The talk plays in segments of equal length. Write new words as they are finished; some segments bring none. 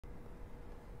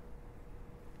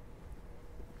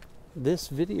This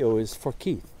video is for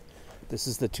Keith. This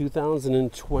is the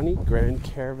 2020 Grand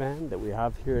Caravan that we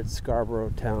have here at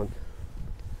Scarborotown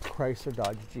Chrysler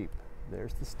Dodge Jeep.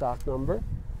 There's the stock number.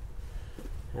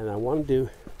 And I wanted to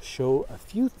show a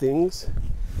few things.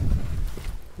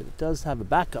 It does have a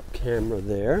backup camera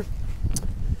there.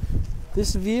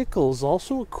 This vehicle is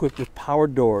also equipped with power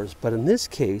doors, but in this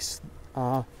case,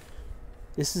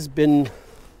 this has been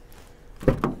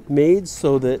made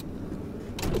so that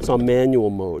it's on manual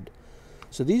mode.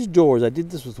 So these doors, I did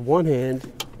this with one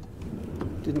hand,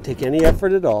 didn't take any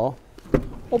effort at all,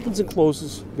 opens and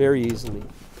closes very easily.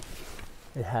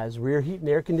 It has rear heat and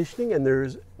air conditioning, and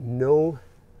there's no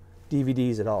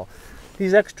DVDs at all.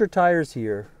 These extra tires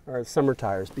here are summer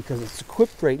tires because it's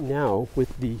equipped right now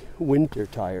with the winter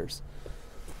tires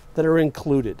that are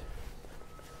included.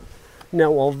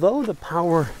 Now, although the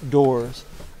power doors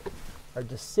are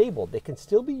disabled, they can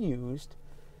still be used,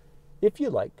 if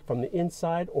you like, from the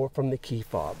inside or from the key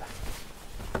fob.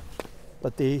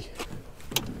 But they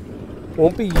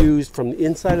won't be used from the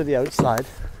inside or the outside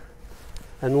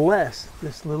unless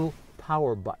this little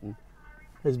power button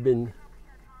has been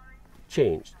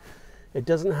changed. It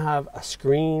doesn't have a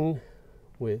screen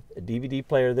with a DVD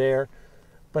player there,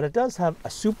 but it does have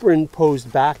a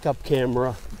superimposed backup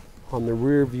camera on the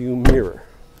rear view mirror.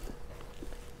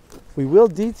 We will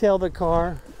detail the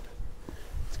car.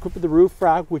 It's equipped with the roof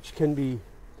rack, which can be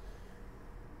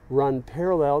run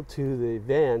parallel to the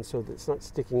van so that it's not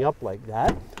sticking up like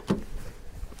that.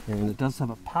 And it does have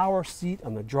a power seat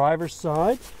on the driver's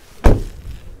side.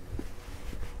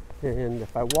 And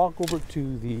if I walk over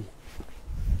to the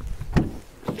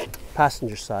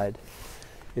passenger side,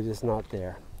 it is not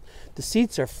there. The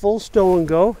seats are full stow and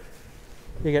go.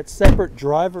 You got separate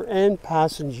driver and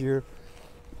passenger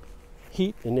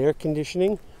heat and air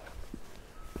conditioning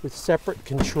with separate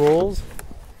controls.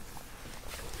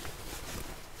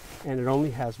 And it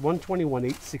only has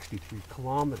 121,863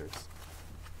 kilometers.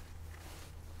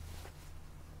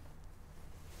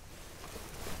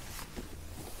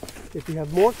 If you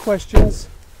have more questions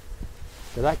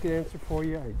that I can answer for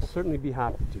you, I'd certainly be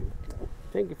happy to.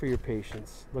 Thank you for your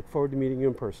patience. Look forward to meeting you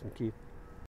in person, Keith.